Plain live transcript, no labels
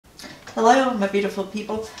Hello, my beautiful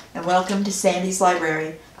people, and welcome to Sandy's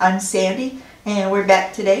Library. I'm Sandy, and we're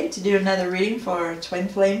back today to do another reading for Twin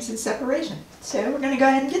Flames and Separation. So we're going to go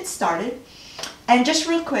ahead and get started. And just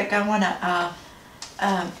real quick, I want to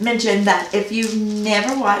mention that if you've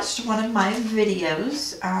never watched one of my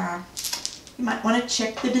videos, you might want to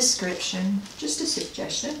check the description. Just a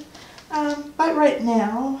suggestion. But right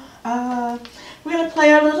now, we're going to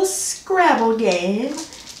play our little Scrabble game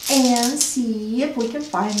and see if we can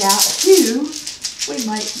find out who we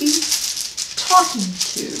might be talking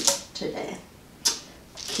to today.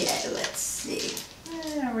 Okay, let's see.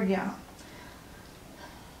 There we go.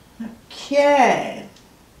 Okay.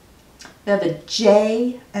 We have a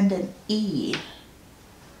J and an E.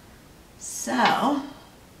 So,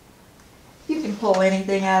 you can pull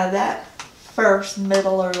anything out of that first,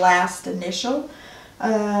 middle, or last initial,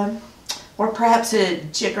 or perhaps a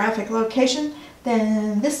geographic location.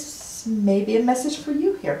 Then this may be a message for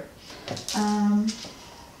you here.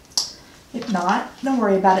 If not, don't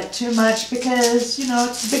worry about it too much because, you know,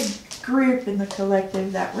 it's a big group in the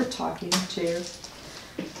collective that we're talking to.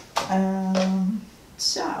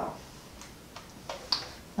 So,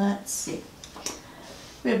 let's see.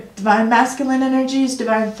 We have divine masculine energies,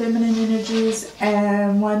 divine feminine energies,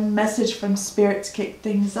 and one message from Spirit to kick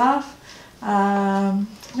things off. I'm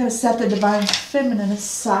going to set the divine feminine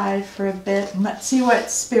aside for a bit and let's see what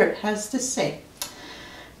Spirit has to say.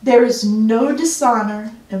 There is no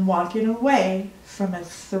dishonor in walking away from a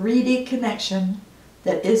 3D connection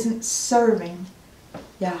that isn't serving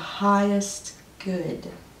your highest good.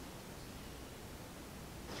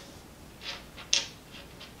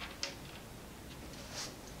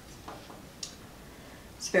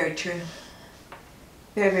 It's very true.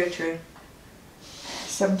 Very, very true.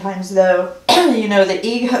 Sometimes though, you know, the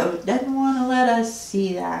ego doesn't want to let us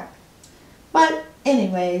see that. But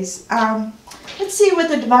anyways, let's see what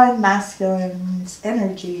the divine masculine's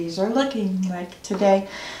energies are looking like today.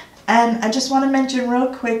 And I just want to mention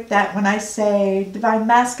real quick that when I say divine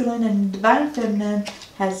masculine and divine feminine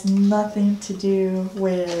has nothing to do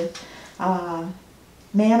with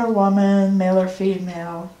man or woman, male or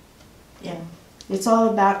female. You know, it's all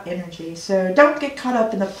about energy. So don't get caught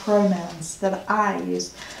up in the pronouns that I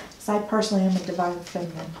use, because I personally am a divine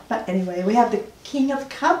feminine. But anyway, we have the King of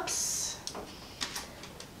Cups,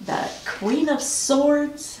 the Queen of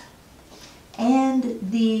Swords, and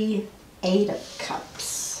the Eight of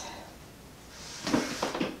Cups.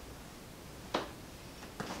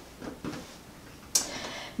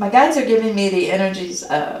 My guides are giving me the energies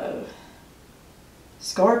of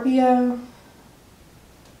Scorpio,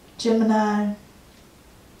 Gemini,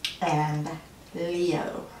 and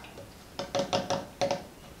Leo.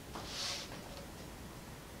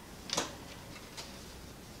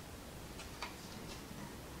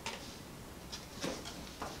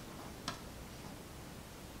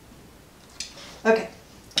 Okay.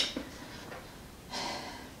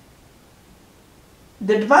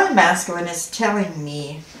 The divine masculine is telling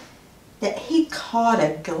me that he caught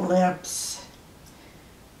a glimpse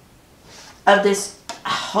of this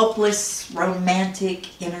hopeless romantic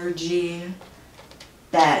energy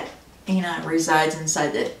that, you know, resides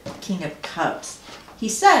inside the King of Cups. He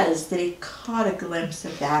says that he caught a glimpse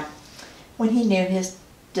of that when he knew his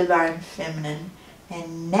divine feminine,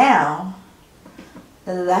 and now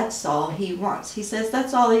that's all he wants. He says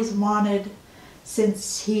that's all he's wanted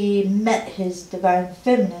since he met his divine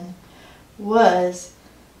feminine was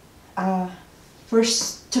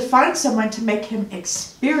to find someone to make him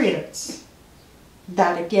experience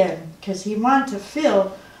that again, because he wanted to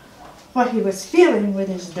feel what he was feeling with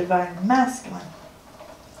his divine masculine.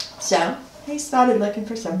 So he started looking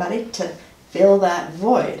for somebody to fill that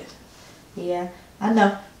void. Yeah, I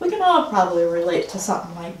know we can all probably relate to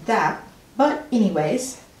something like that. But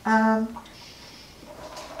anyways,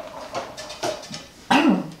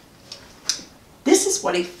 this is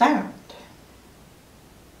what he found.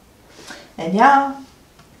 And y'all,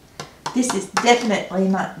 this is definitely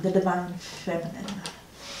not the divine feminine.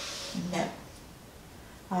 No.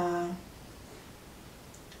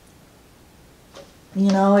 You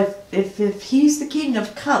know, if he's the King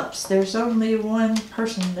of Cups, there's only one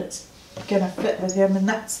person that's going to fit with him, and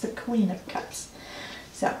that's the Queen of Cups.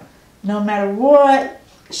 So, no matter what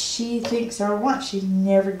she thinks or wants, she's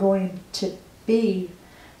never going to be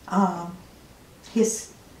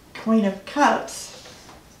his Queen of Cups.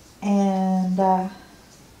 And,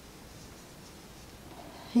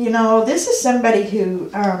 you know, this is somebody who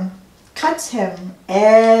cuts him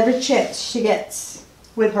every chance she gets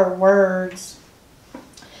with her words.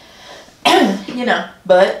 You know,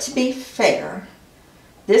 but to be fair,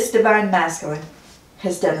 this divine masculine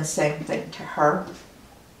has done the same thing to her.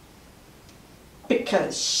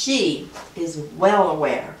 because she is well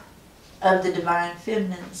aware of the divine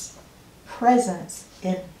feminine's presence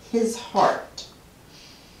in his heart.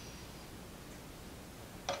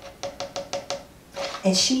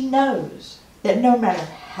 And she knows that no matter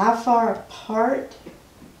how far apart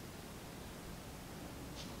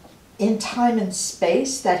in time and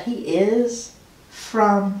space that he is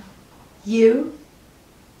from you,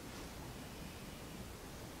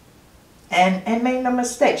 and make no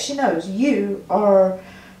mistake, she knows you are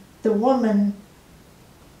the woman,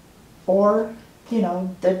 or, you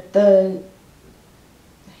know, the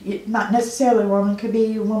not necessarily a woman, could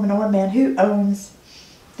be a woman or a man, who owns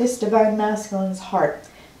this divine masculine's heart.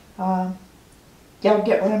 Y'all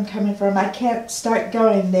get where I'm coming from. I can't start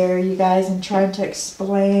going there, you guys, and trying to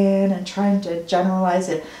explain and trying to generalize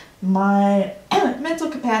it. My mental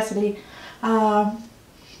capacity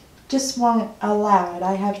just won't allow it.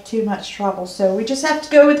 I have too much trouble. So we just have to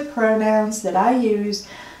go with the pronouns that I use.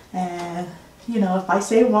 And, you know, if I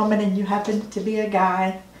say woman and you happen to be a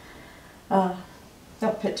guy,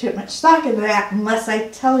 don't put too much stock into that unless I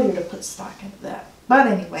tell you to put stock into that. But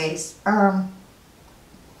anyways,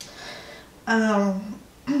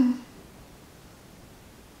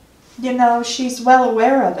 you know, she's well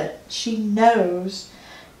aware of it. She knows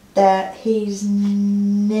that he's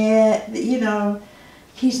never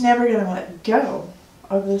going to let go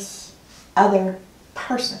of this other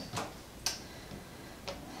person.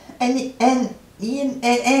 And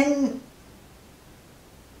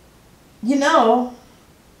you know,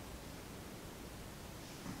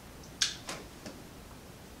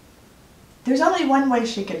 there's only one way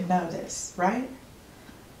she could know this, right?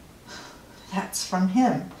 That's from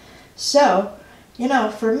him. So, you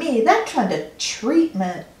know, for me, that kind of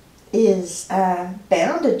treatment is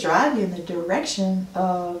bound to drive you in the direction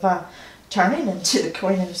of turning into the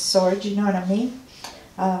Queen of Swords, you know what I mean?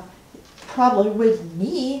 Probably with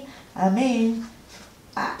me, I mean,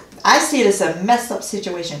 I see it as a messed up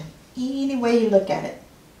situation, any way you look at it.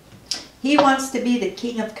 He wants to be the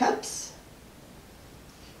King of Cups.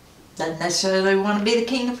 Doesn't necessarily want to be the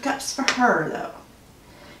King of Cups for her, though.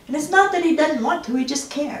 And it's not that he doesn't want to, he just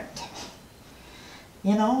can't.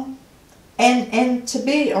 You know? And to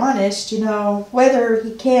be honest, you know, whether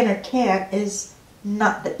he can or can't is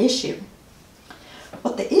not the issue.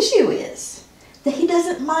 What the issue is that he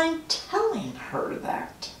doesn't mind telling her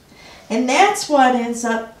that. And that's what ends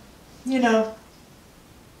up, you know,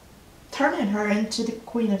 turning her into the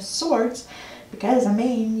Queen of Swords. Because, I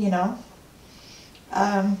mean, you know,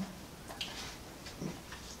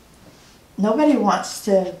 nobody wants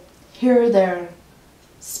to hear their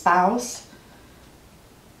spouse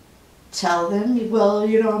tell them, well,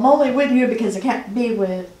 you know, I'm only with you because I can't be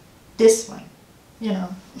with this one, you know.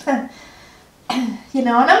 You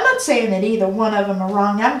know, and I'm not saying that either one of them are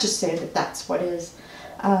wrong. I'm just saying that that's what is.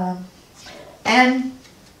 And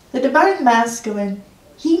the divine masculine,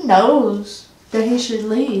 he knows that he should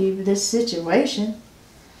leave this situation.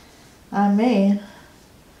 I mean,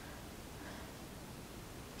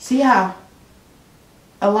 see how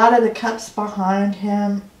a lot of the cups behind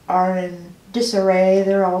him are in disarray.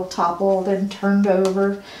 They're all toppled and turned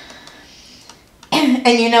over.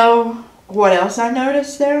 And you know what else I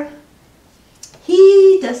noticed there?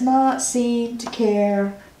 He does not seem to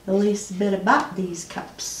care the least bit about these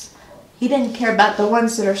cups. He didn't care about the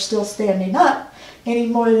ones that are still standing up any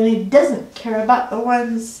more than he doesn't care about the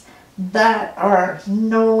ones that are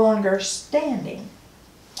no longer standing.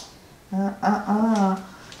 No,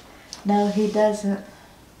 he doesn't.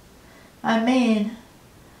 I mean,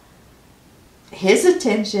 his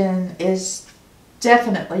attention is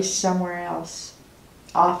definitely somewhere else,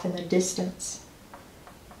 off in the distance.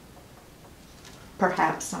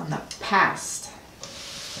 Perhaps on the past.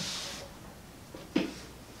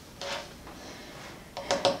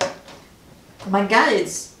 My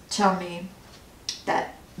guides tell me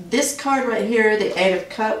that this card right here, the Eight of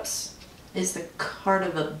Cups, is the card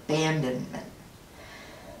of abandonment.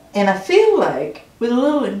 And I feel like, with a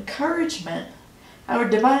little encouragement, our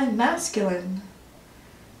divine masculine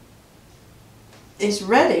is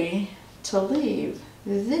ready to leave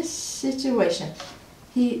this situation.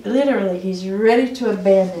 He's ready to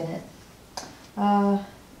abandon it.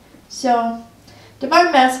 So,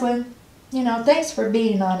 divine masculine, you know, thanks for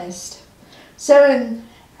being honest. So in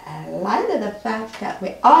light of the fact that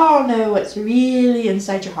we all know what's really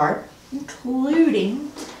inside your heart,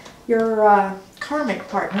 including your karmic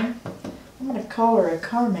partner, I'm going to call her a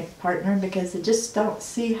karmic partner because I just don't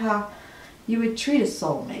see how you would treat a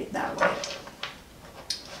soulmate that way.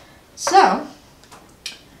 So,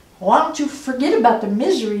 why don't you forget about the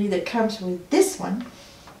misery that comes with this one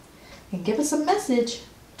and give us a message.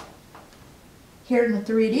 here in the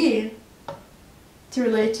 3D to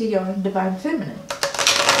relate to your divine feminine.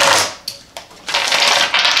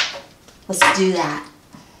 Let's do that.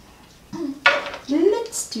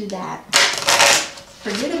 Let's do that.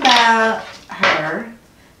 Forget about her.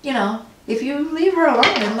 You know, if you leave her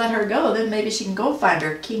alone and let her go, then maybe she can go find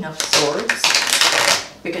her King of Swords.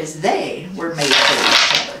 Because they were made for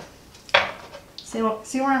each other.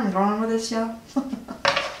 See where I'm going with this, y'all?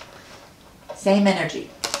 Same energy.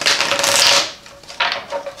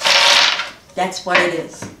 That's what it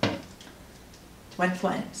is. Twin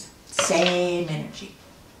flames. Same energy.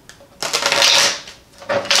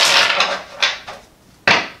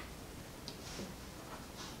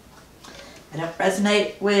 I don't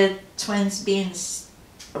resonate with twins being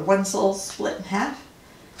one soul split in half.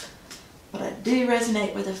 But I do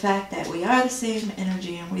resonate with the fact that we are the same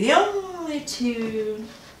energy and we're the only two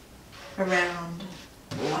around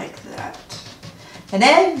like that. And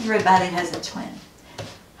everybody has a twin.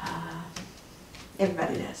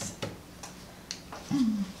 Everybody does.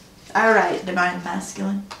 Alright, Divine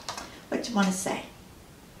Masculine. What do you want to say?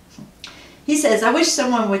 He says, I wish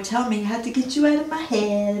someone would tell me how to get you out of my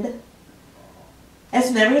head.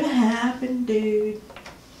 That's never going to happen, dude.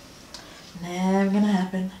 Never going to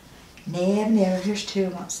happen. Never, never. Here's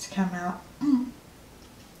 2 wants to come out.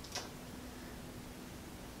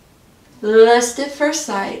 Lust at first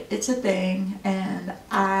sight. It's a thing. And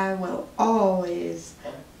I will always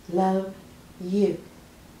love you.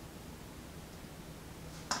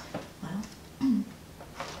 Well,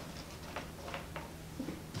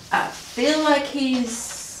 I feel like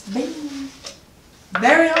he's being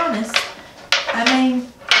very honest. I mean,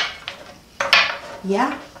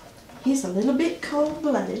 yeah, he's a little bit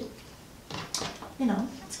cold-blooded. You know,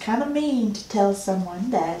 it's kind of mean to tell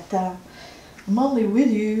someone that I'm only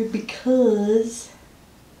with you because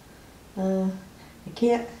I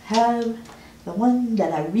can't have the one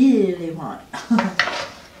that I really want.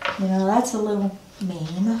 You know, that's a little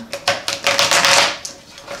mean.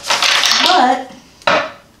 But,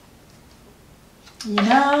 you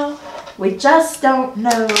know, we just don't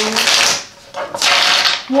know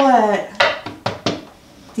what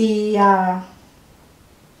the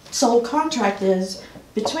soul contract is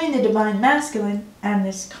between the Divine Masculine and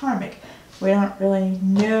this karmic. We don't really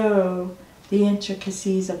know the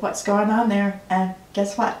intricacies of what's going on there. And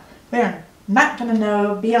guess what? We're not going to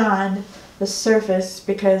know beyond the surface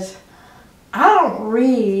because I don't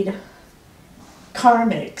read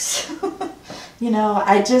karmics. You know,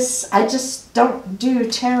 I just don't do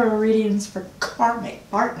tarot readings for karmic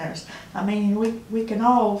partners. I mean, we can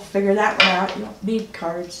all figure that one out. You don't need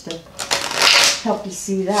cards to help you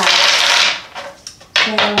see that.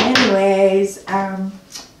 So anyways,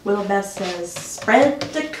 Will Beth says, spread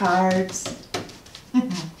the cards.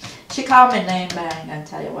 She called my name, but I ain't gonna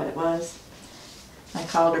tell you what it was. I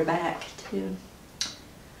called her back too.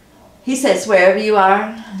 He says, wherever you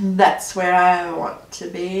are, that's where I want to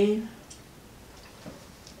be.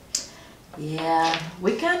 Yeah,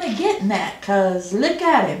 we kind of getting that, because look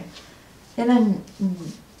at him. And then,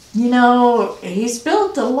 you know, he's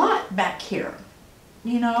built a lot back here.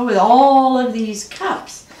 You know, with all of these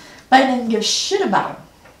cups. But I didn't give a shit about him.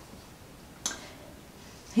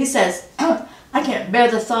 He says, I can't bear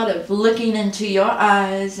the thought of looking into your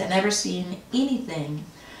eyes and ever seeing anything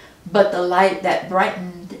but the light that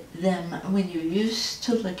brightened them when you used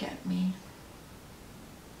to look at me.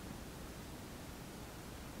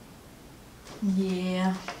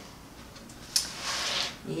 Yeah.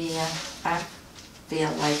 Yeah, I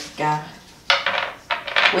feel like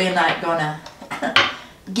we're not gonna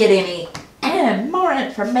get any more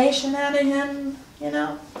information out of him, you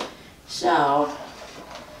know. So,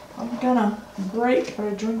 I'm gonna break for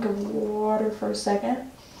a drink of water for a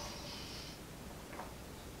second.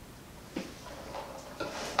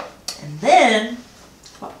 And then,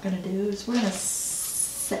 what we're gonna do is we're gonna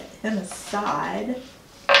set him aside.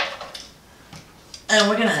 And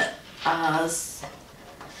we're gonna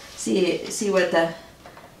see what the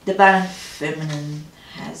Divine Feminine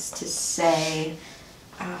has to say.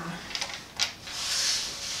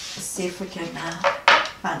 See if we can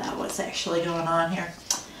find out what's actually going on here.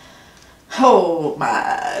 Oh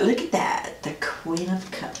my, look at that. The Queen of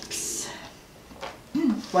Cups.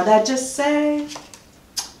 What'd I just say?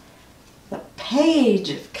 The Page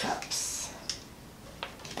of Cups.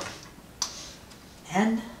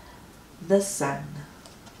 And the Sun.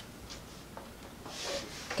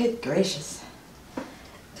 Good gracious.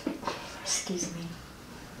 Excuse me.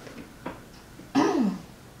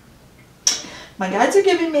 My guides are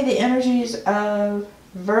giving me the energies of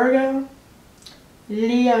Virgo,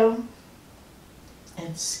 Leo,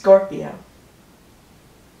 and Scorpio.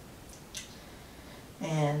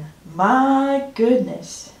 And my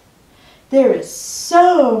goodness, there is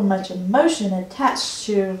so much emotion attached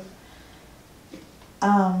to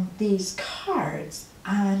these cards.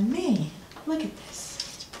 I mean, look at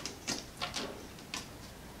this.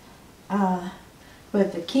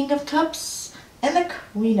 With the King of Cups and the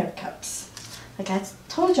Queen of Cups. Like I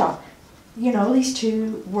told y'all, you know, these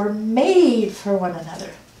two were made for one another.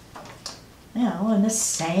 You know, in the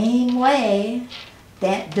same way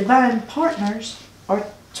that divine partners or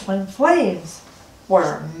twin flames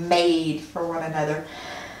were made for one another.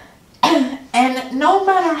 And no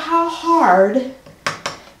matter how hard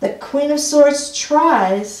the Queen of Swords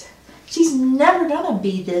tries, she's never going to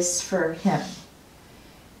be this for him.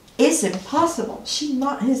 It's impossible. She's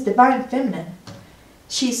not his divine feminine.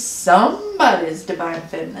 She's somebody's divine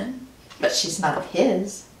feminine, but she's not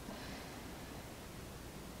his.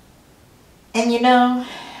 And you know,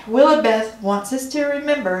 Willibeth wants us to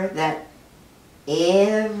remember that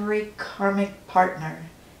every karmic partner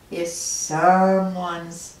is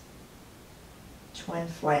someone's twin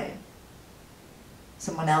flame.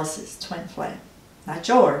 Someone else's twin flame. Not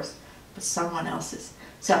yours, but someone else's.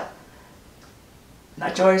 So,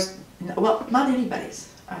 not yours, well, not anybody's.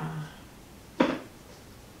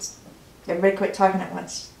 Everybody quit talking at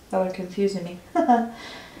once. Y'all are confusing me.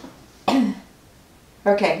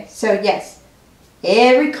 Okay, so yes,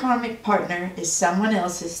 every karmic partner is someone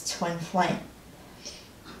else's twin flame.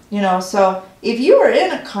 You know, so if you are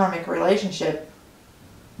in a karmic relationship,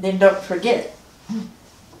 then don't forget.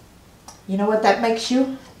 You know what that makes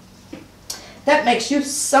you? That makes you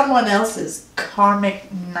someone else's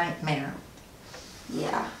karmic nightmare.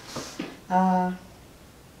 Yeah.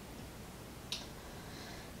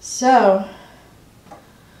 So,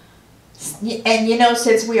 and you know,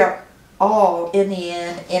 since we are all in the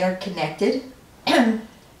end interconnected, you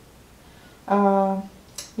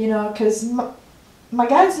know, because my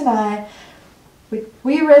guides and I,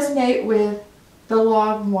 we resonate with the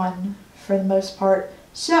law of one for the most part.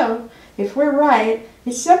 So, if we're right,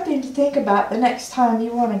 it's something to think about the next time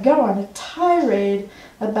you want to go on a tirade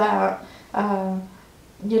about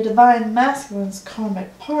your divine masculine's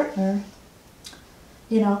karmic partner.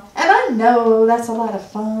 You know, and I know that's a lot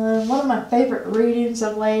of fun. One of my favorite readings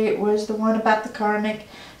of late was the one about the karmic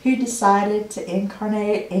who decided to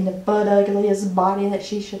incarnate in the butt ugliest body that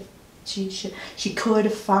she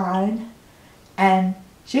could find, and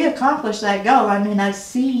she accomplished that goal. I mean, I've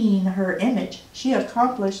seen her image. She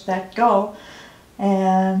accomplished that goal,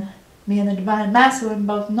 and me and the divine masculine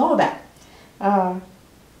both know that.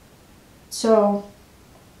 So,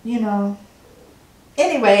 you know,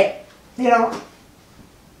 anyway, you know,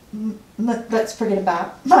 let's forget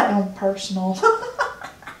about my own personal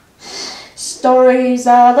stories.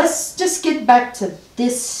 Let's just get back to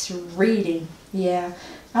this reading. Yeah,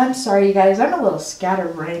 I'm sorry, you guys. I'm a little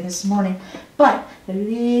scatterbrained this morning, but at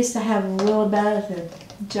least I have Lilibeth and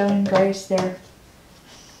Joe and Grace there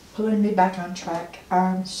pulling me back on track.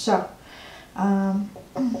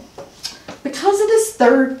 Because of this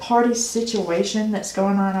third-party situation that's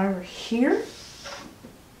going on over here,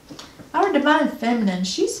 our divine feminine,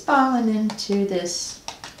 she's fallen into this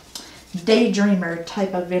daydreamer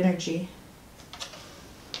type of energy.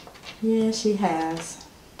 Yeah, she has.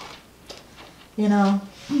 You know,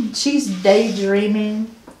 she's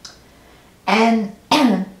daydreaming, and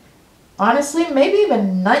honestly, maybe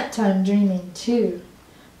even nighttime dreaming too,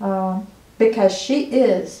 because she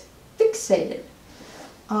is fixated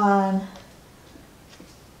on,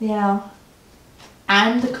 you know,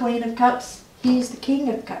 I'm the Queen of Cups, he's the King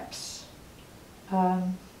of Cups.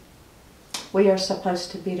 We are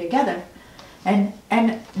supposed to be together. And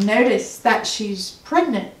notice that she's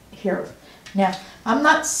pregnant here. Now, I'm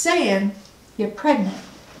not saying you're pregnant.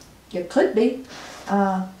 You could be.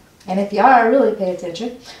 And if you are, really pay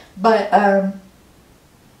attention. But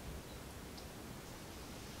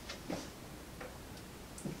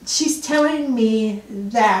she's telling me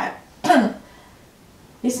that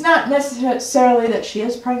it's not necessarily that she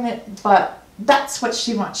is pregnant, but that's what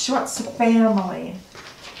she wants. She wants a family.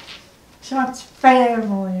 She wants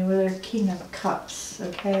family with her King of Cups,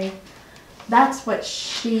 okay? That's what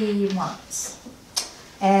she wants.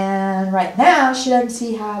 And right now, she doesn't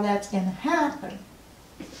see how that's going to happen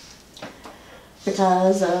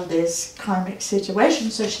because of this karmic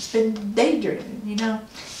situation. So she's been daydreaming, you know?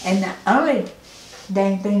 And the only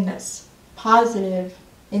dang thing that's positive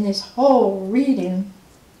in this whole reading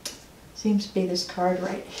seems to be this card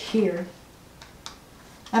right here.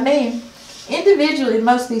 I mean, individually,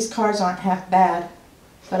 most of these cards aren't half bad,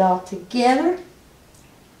 but all together,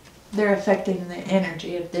 they're affecting the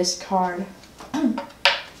energy of this card.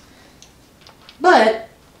 But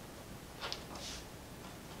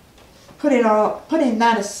putting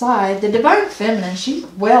that aside, the divine feminine, she's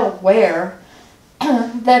well aware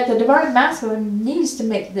that the divine masculine needs to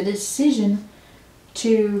make the decision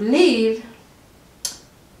to leave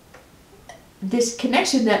this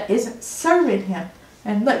connection that isn't serving him.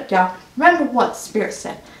 And look, y'all, remember what Spirit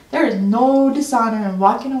said. There is no dishonor in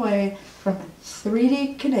walking away from a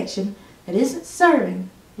 3D connection that isn't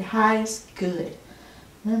serving your highest good.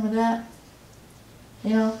 Remember that?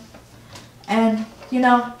 You know? And, you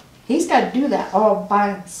know, he's got to do that all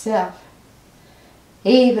by himself.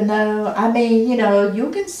 Even though, I mean, you know, you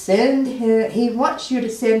can send him, he wants you to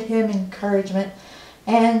send him encouragement.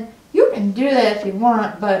 And you can do that if you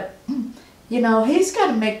want, but, you know, he's got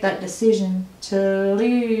to make that decision to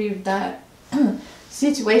leave that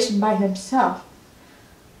situation by himself.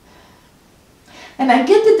 And I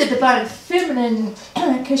get that the divine feminine,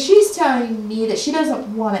 because she's telling me that she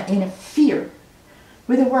doesn't want to interfere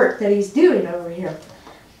with the work that he's doing over here.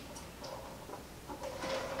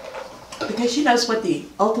 Because she knows what the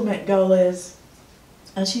ultimate goal is.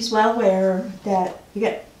 And she's well aware that you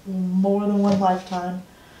get more than one lifetime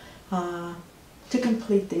to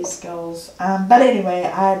complete these goals. But anyway,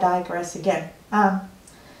 I digress again. Back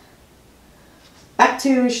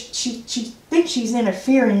to, she thinks she's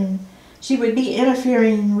interfering. She would be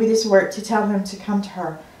interfering with his work to tell him to come to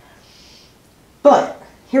her. But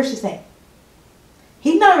here's the thing.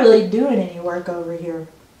 He's not really doing any work over here.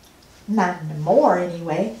 Not anymore,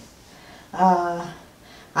 anyway.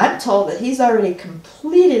 I'm told that he's already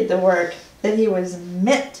completed the work that he was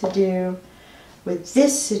meant to do with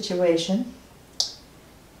this situation,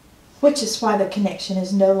 which is why the connection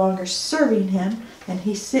is no longer serving him, and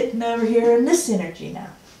he's sitting over here in this energy now.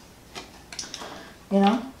 You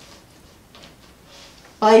know?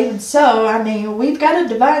 Well, even so, I mean, we've got a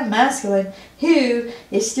divine masculine who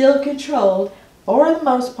is still controlled, for the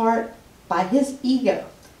most part, by his ego,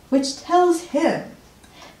 which tells him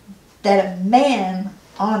that a man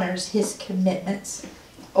honors his commitments,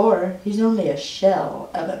 or he's only a shell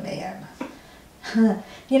of a man.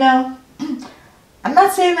 You know, I'm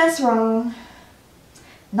not saying that's wrong,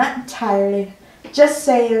 not entirely, just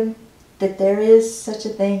saying that there is such a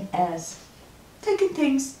thing as taking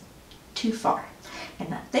things too far.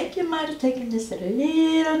 And I think you might have taken this a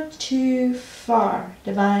little too far,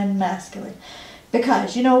 divine masculine.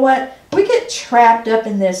 Because, you know what, we get trapped up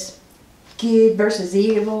in this good versus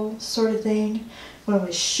evil sort of thing when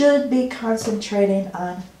we should be concentrating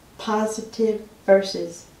on positive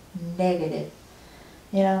versus negative.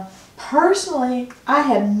 You know, personally, I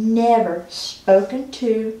have never spoken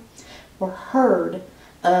to or heard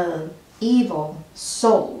of evil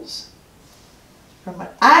souls. From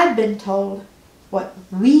what I've been told, what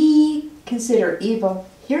we consider evil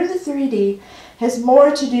here in the 3D has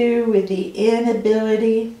more to do with the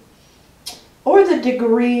inability or the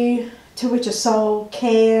degree to which a soul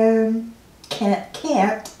can't,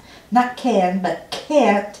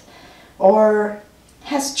 or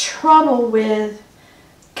has trouble with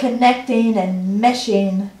connecting and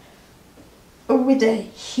meshing with the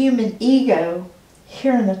human ego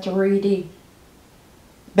here in the 3D.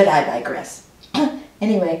 But I digress.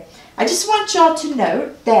 Anyway, I just want y'all to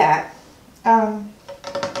note that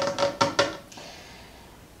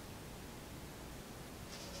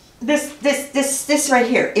this right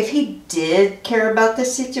here, if he did care about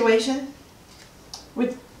this situation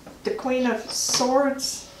with the Queen of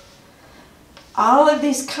Swords, all of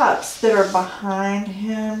these cups that are behind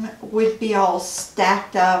him would be all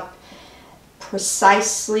stacked up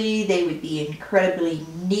precisely. They would be incredibly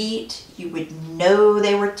neat. You would know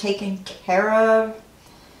they were taken care of.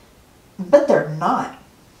 But they're not.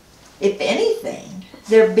 If anything,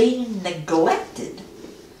 they're being neglected.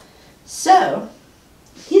 So,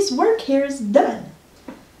 his work here is done.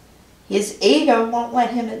 His ego won't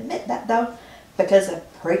let him admit that, though, because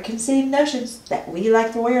of preconceived notions that we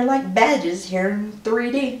like to wear like badges here in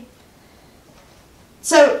 3D.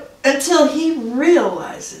 So, until he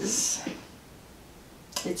realizes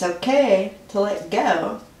it's okay to let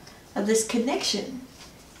go of this connection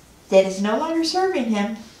that is no longer serving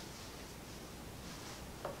him,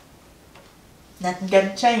 nothing's going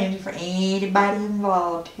to change for anybody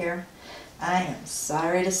involved here. I am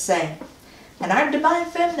sorry to say. And our divine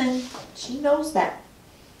feminine, she knows that.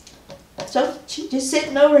 So she's just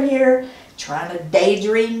sitting over here trying to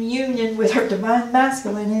daydream union with her divine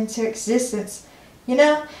masculine into existence. You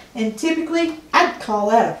know, and typically I'd call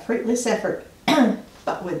that a fruitless effort.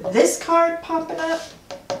 But with this card popping up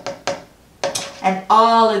and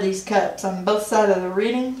all of these cups on both sides of the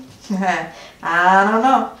reading, I don't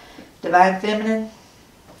know. Divine feminine,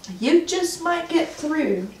 you just might get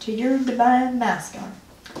through to your divine masculine.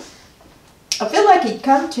 I feel like he'd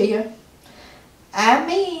come to you I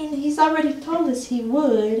mean, he's already told us he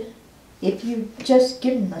would if you just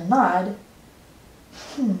give him a nod.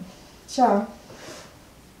 So,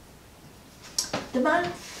 Divine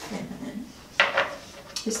Feminine,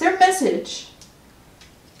 is there a message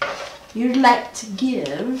you'd like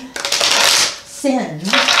to send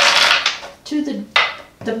to the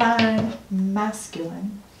Divine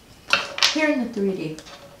Masculine here in the 3D?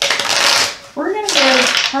 We're going to give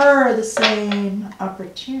her the same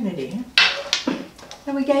opportunity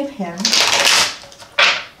that we gave him.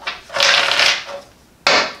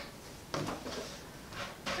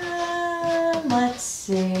 Let's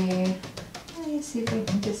see. Let me see if we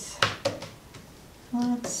can just...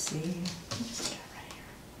 Let's see. Let's go right here.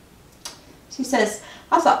 She says,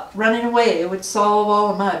 I thought running away would solve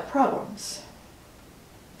all of my problems.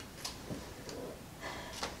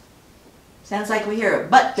 Sounds like we hear a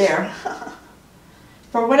but there.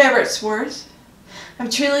 For whatever it's worth, I'm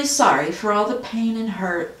truly sorry for all the pain and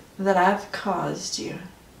hurt that I've caused you.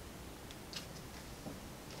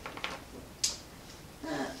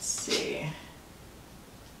 Let's see.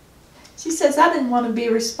 She says, I didn't want to be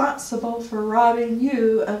responsible for robbing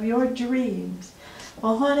you of your dreams.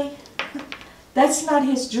 Well, honey, that's not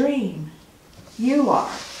his dream. You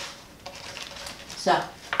are. So,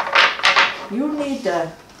 you need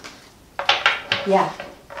to, yeah.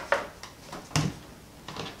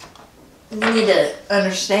 You need to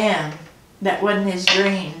understand that wasn't his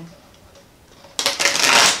dream.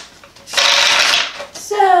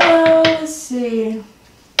 So, let's see.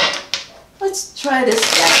 Let's try this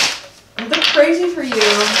deck. The Crazy for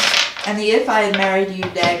You and the If I Had Married You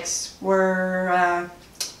decks were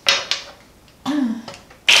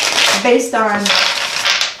based on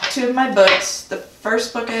two of my books. The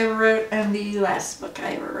first book I ever wrote and the last book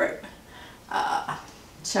I ever wrote.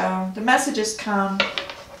 So, the messages come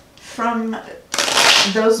from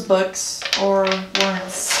those books or were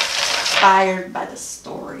inspired by the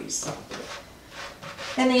stories.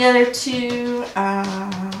 And the other two,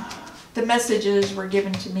 the messages were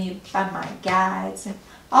given to me by my guides. And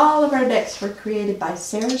all of our decks were created by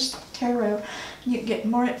Sarah's Tarot. You can get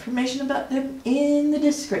more information about them in the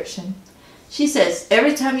description. She says,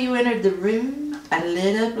 every time you entered the room, I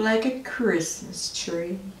lit up like a Christmas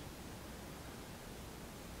tree.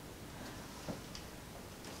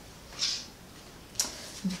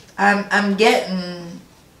 I'm getting,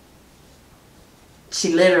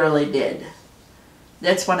 she literally did.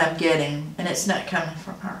 That's what I'm getting, and it's not coming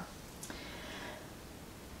from her.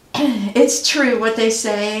 It's true what they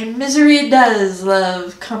say, misery does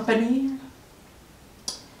love company.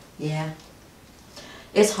 Yeah.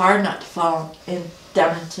 It's hard not to fall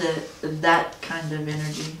down into that kind of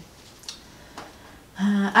energy.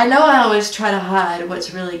 I know I always try to hide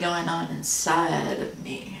what's really going on inside of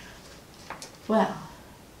me. Well,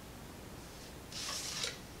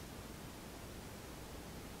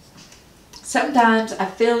 sometimes I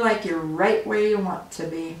feel like you're right where you want to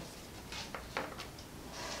be.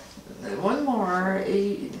 One more.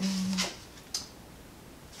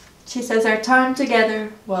 She says our time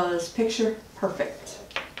together was picture perfect.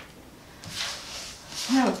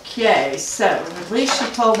 Okay, so at least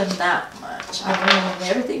she told him that much. I mean,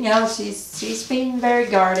 everything else, she's being very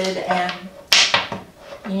guarded, and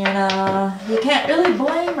you know, you can't really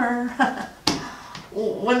blame her.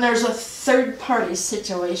 When there's a third party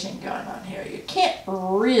situation going on here, you can't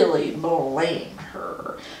really blame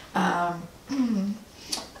her.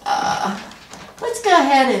 Let's go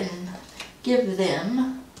ahead and give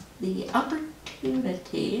them the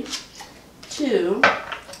opportunity to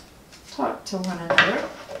talk to one another.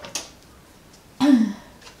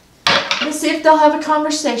 Let's see if they'll have a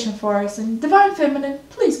conversation for us. And Divine Feminine,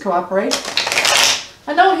 please cooperate.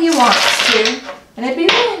 I know he wants to, and it'd be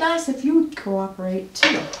really nice if you would cooperate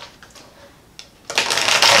too.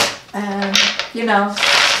 You know,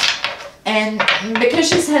 and because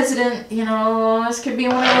she's hesitant, you know, this could be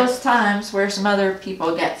one of those times where some other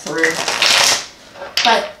people get through.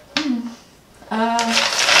 But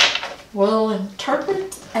we'll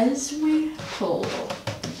interpret as we pull.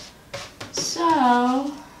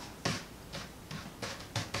 So,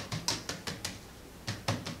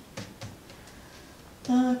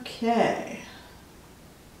 okay.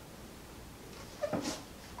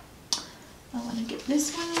 I want to get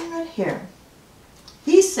this one right here.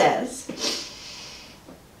 He says,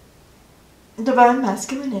 Divine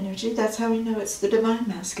Masculine energy, that's how we know it's the Divine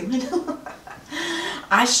Masculine.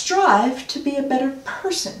 I strive to be a better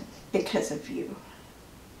person because of you.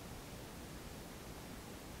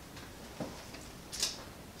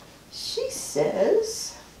 She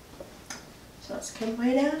says, so let's come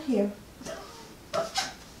way down here.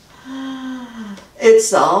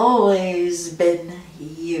 It's always been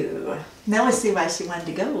you. Now we see why she wanted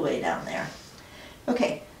to go way down there.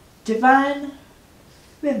 Okay, divine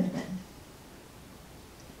feminine.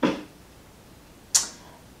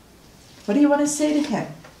 What do you want to say to him?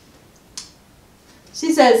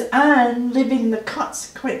 She says, I'm living the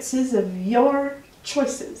consequences of your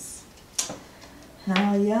choices.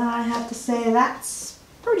 Now, yeah, I have to say that's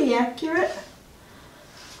pretty accurate.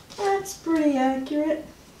 That's pretty accurate.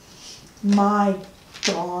 My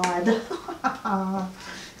God.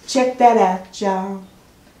 Check that out, y'all.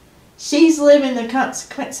 She's living the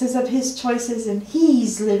consequences of his choices, and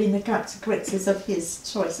he's living the consequences of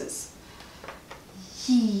his choices.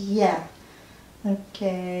 Yeah.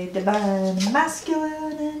 Okay, divine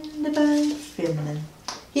masculine and divine feminine.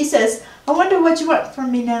 He says, I wonder what you want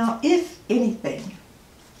from me now, if anything.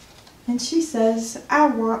 And she says, I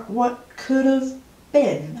want what could have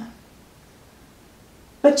been.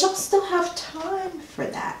 But y'all still have time for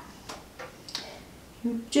that.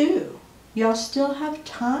 You do. Y'all still have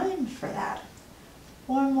time for that.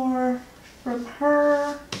 One more from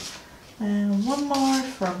her and one more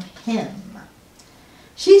from him.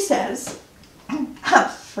 She says, I'll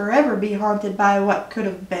forever be haunted by what could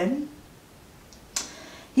have been.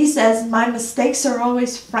 He says, my mistakes are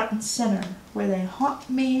always front and center, where they haunt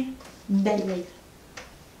me daily.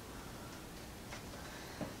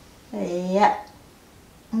 Yeah.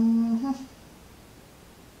 Mm-hmm.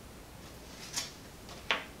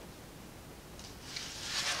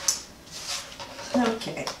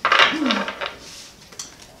 Okay.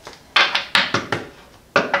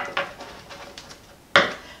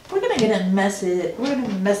 We're gonna get a message. We're gonna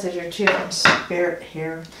get a message or two from Spirit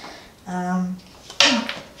here.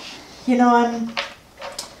 You know,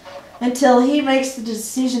 until he makes the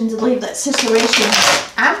decision to leave that situation,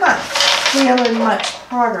 I'm not feeling much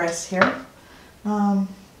progress here.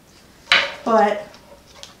 But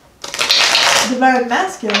divine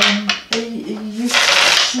masculine, you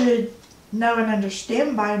should know and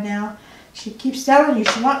understand by now. She keeps telling you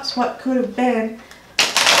she wants what could have been,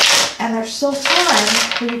 and there's still time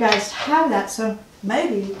for you guys to have that. So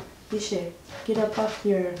maybe you should get up off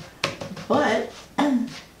your butt and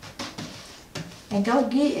go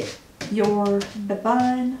get your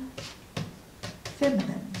divine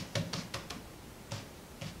feminine.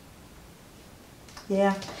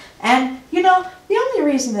 Yeah. And, you know, the only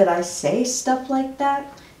reason that I say stuff like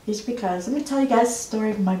that is because, let me tell you guys the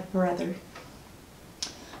story of my brother.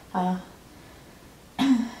 My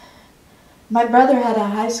brother had a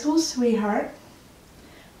high school sweetheart.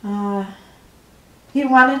 He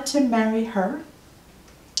wanted to marry her.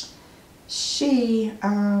 She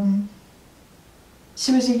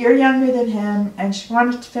was a year younger than him, and she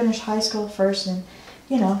wanted to finish high school first, and,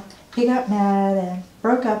 you know, he got mad and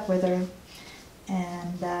broke up with her.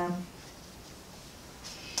 And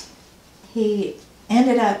he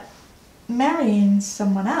ended up marrying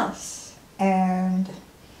someone else. And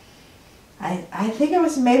I think it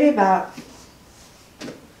was maybe about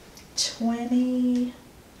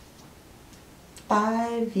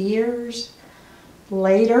 25 years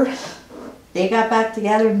later, they got back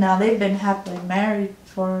together. Now they've been happily married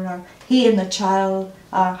for, he and the child,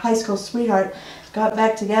 high school sweetheart, got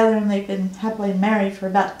back together, and they've been happily married for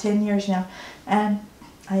about 10 years now. And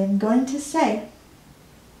I am going to say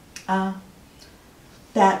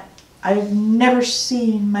that I've never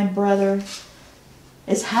seen my brother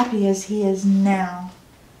as happy as he is now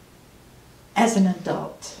as an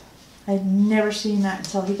adult. I've never seen that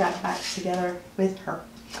until he got back together with her.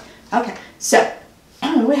 Okay, so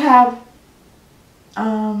we have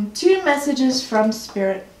 2 messages from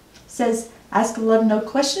Spirit. It says, ask love no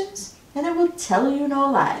questions, and it will tell you no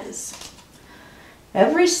lies.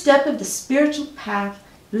 Every step of the spiritual path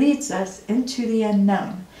leads us into the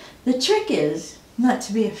unknown. The trick is not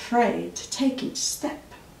to be afraid to take each step.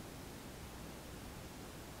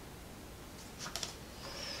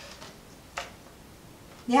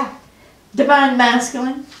 Yeah. Divine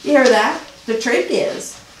masculine, you hear that? The trick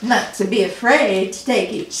is not to be afraid to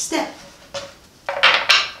take each step.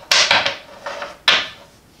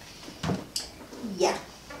 Yeah.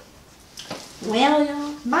 Well,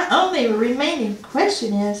 y'all, my only remaining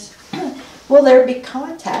question is, will there be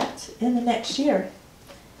contact in the next year?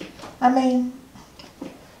 I mean,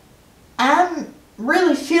 I'm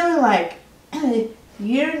really feeling like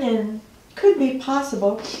union could be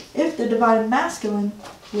possible if the divine masculine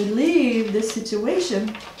would leave this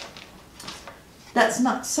situation that's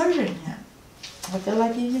not serving him. I feel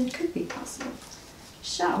like union could be possible.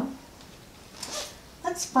 So,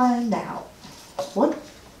 let's find out what,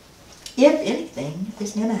 if anything,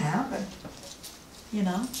 is going to happen. You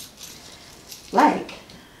know? Like,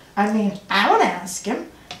 I mean, I want to ask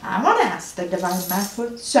him. I want to ask the Divine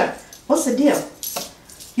Masculine. So, what's the deal?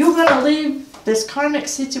 You're going to leave this karmic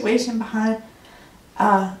situation behind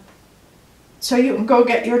so you can go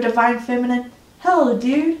get your Divine Feminine? Hell,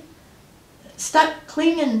 dude. Stop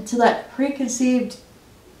clinging to that preconceived,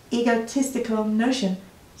 egotistical notion.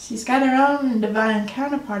 She's got her own divine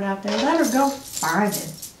counterpart out there. Let her go find him.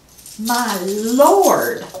 My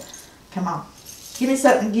Lord. Come on. Give me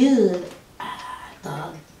something good.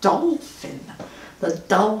 The dolphin. The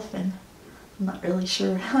dolphin. I'm not really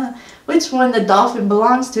sure which one the dolphin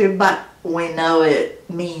belongs to, but we know it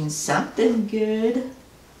means something good.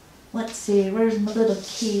 Let's see. Where's my little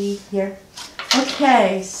key here?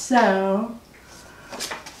 Okay, so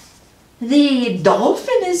the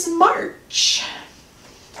dolphin is March.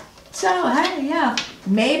 So, hey, yeah,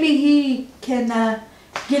 maybe he can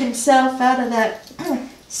get himself out of that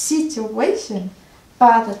situation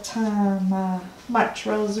by the time March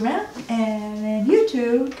rolls around, and then you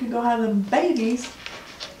two can go have them babies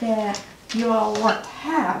that you all want to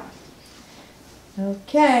have.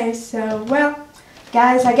 Okay, so, well,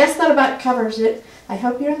 guys, I guess that about covers it. I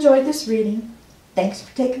hope you enjoyed this reading. Thanks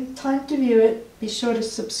for taking the time to view it. Be sure to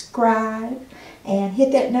subscribe and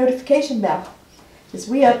hit that notification bell, as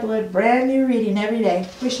we upload brand new reading every day.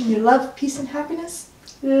 Wishing you love, peace, and happiness.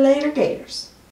 Later, Gators.